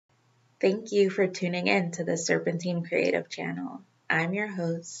Thank you for tuning in to the Serpentine Creative Channel. I'm your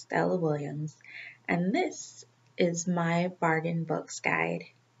host, Stella Williams, and this is my bargain books guide.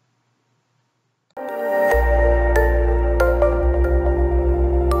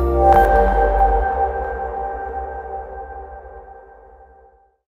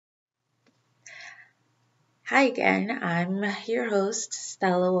 Hi again, I'm your host,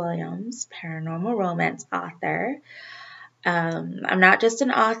 Stella Williams, paranormal romance author. I'm not just an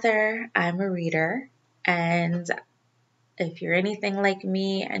author, I'm a reader, and if you're anything like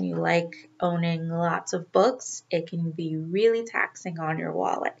me and you like owning lots of books, it can be really taxing on your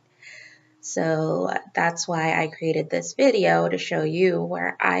wallet. So that's why I created this video to show you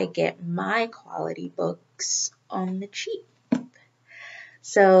where I get my quality books on the cheap.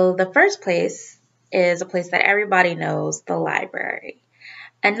 So the first place is a place that everybody knows, the library.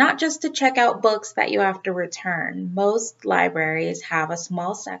 And not just to check out books that you have to return. Most libraries have a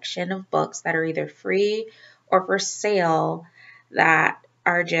small section of books that are either free or for sale that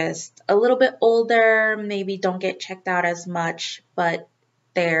are just a little bit older, maybe don't get checked out as much, but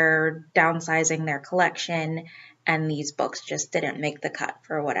they're downsizing their collection and these books just didn't make the cut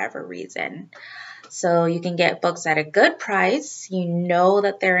for whatever reason. So you can get books at a good price. You know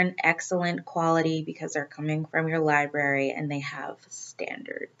that they're in excellent quality because they're coming from your library and they have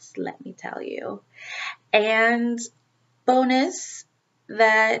standards, let me tell you. And bonus,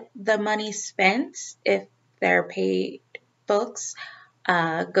 that the money spent, if they're paid books,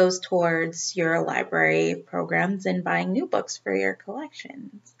 goes towards your library programs and buying new books for your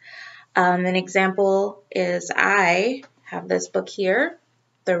collections. An example is I have this book here,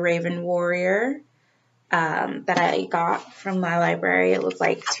 The Raven Warrior, that I got from my library. It was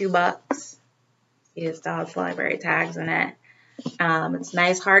like $2. It still has library tags in it. It's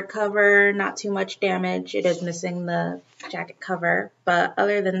nice hardcover, not too much damage. It is missing the jacket cover, but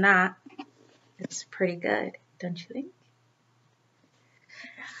other than that, it's pretty good, don't you think?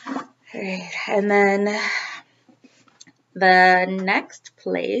 Alright, and then the next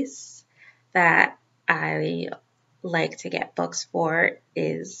place that I like to get books for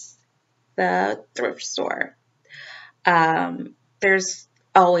is the thrift store. There's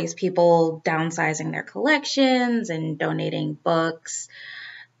always people downsizing their collections and donating books,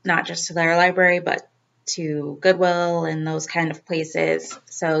 not just to their library, but to Goodwill and those kind of places.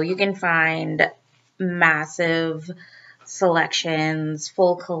 So you can find massive selections,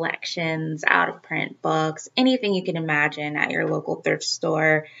 full collections, out of print books, anything you can imagine at your local thrift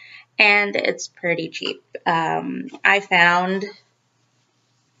store, and it's pretty cheap. I found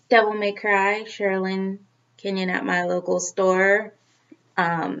Devil May Cry, Sherilyn Kenyon at my local store.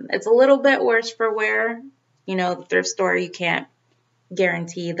 It's a little bit worse for wear. You know, the thrift store, you can't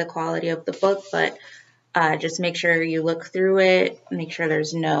guarantee the quality of the book, but just make sure you look through it, make sure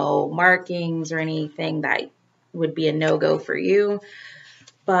there's no markings or anything that would be a no-go for you.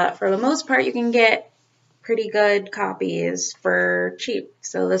 But for the most part, you can get pretty good copies for cheap.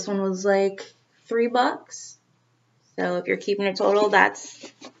 So this one was like $3. So if you're keeping a total, that's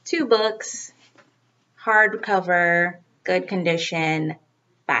 2 books, hardcover, good condition,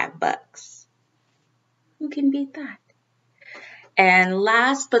 $5. Who can beat that? And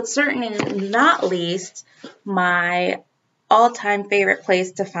last but certainly not least, my all-time favorite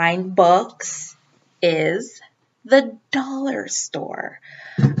place to find books is the dollar store.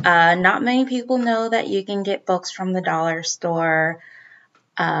 Not many people know that you can get books from the dollar store,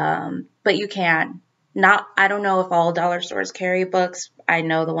 but you can. I don't know if all dollar stores carry books. I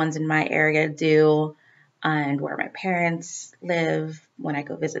know the ones in my area do, and where my parents live, when I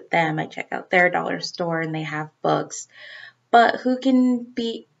go visit them, I check out their dollar store and they have books. But who can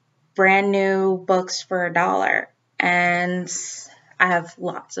beat brand new books for $1? And I have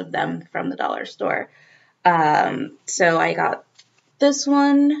lots of them from the dollar store. So I got this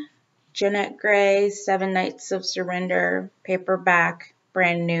one, Jeanette Grey, 7 Nights of Surrender, paperback,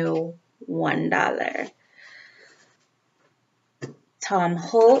 brand new, $1. Tom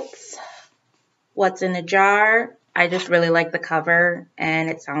Holtz, What's in a Jar. I just really like the cover, and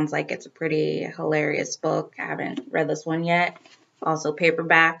it sounds like it's a pretty hilarious book. I haven't read this one yet. Also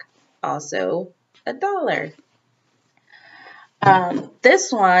paperback, also $1.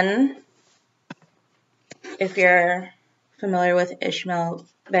 This one, if you're familiar with Ishmael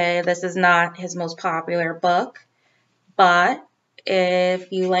Bey, this is not his most popular book, but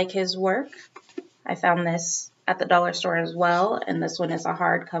if you like his work, I found this at the dollar store as well, and this one is a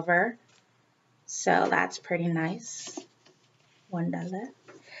hardcover, so that's pretty nice, $1.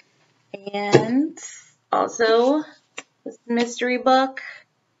 And also this mystery book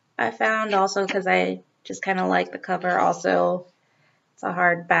I found also because I just kind of like the cover. Also, it's a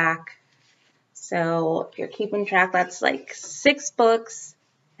hardback, So if you're keeping track, that's like 6 books,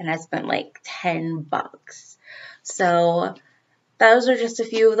 and I spent like $10. So those are just a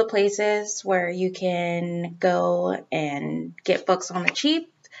few of the places where you can go and get books on the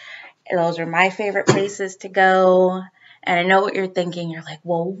cheap. Those are my favorite places to go. And I know what you're thinking. You're like,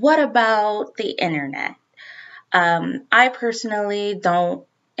 well, what about the internet? I personally don't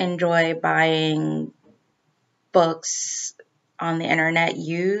enjoy buying books on the internet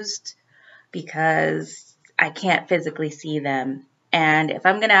used because I can't physically see them. And if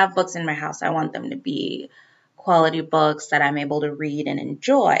I'm going to have books in my house, I want them to be quality books that I'm able to read and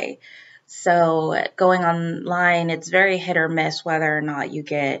enjoy. So going online, it's very hit or miss whether or not you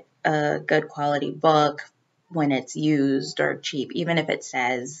get a good quality book when it's used or cheap. Even if it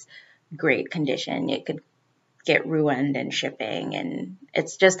says great condition, it could get ruined in shipping, and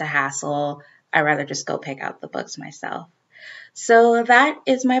it's just a hassle. I'd rather just go pick out the books myself. So that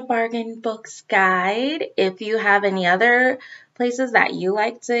is my bargain books guide. If you have any other places that you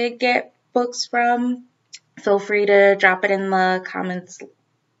like to get books from, feel free to drop it in the comments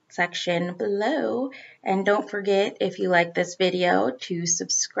section below. And don't forget, if you like this video, to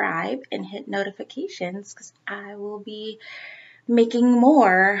subscribe and hit notifications, because I will be making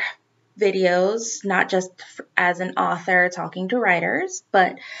more videos, not just as an author talking to writers,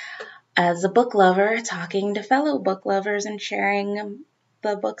 but as a book lover talking to fellow book lovers and sharing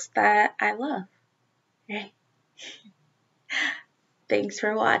the books that I love. Right? Thanks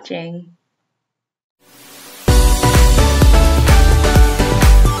for watching.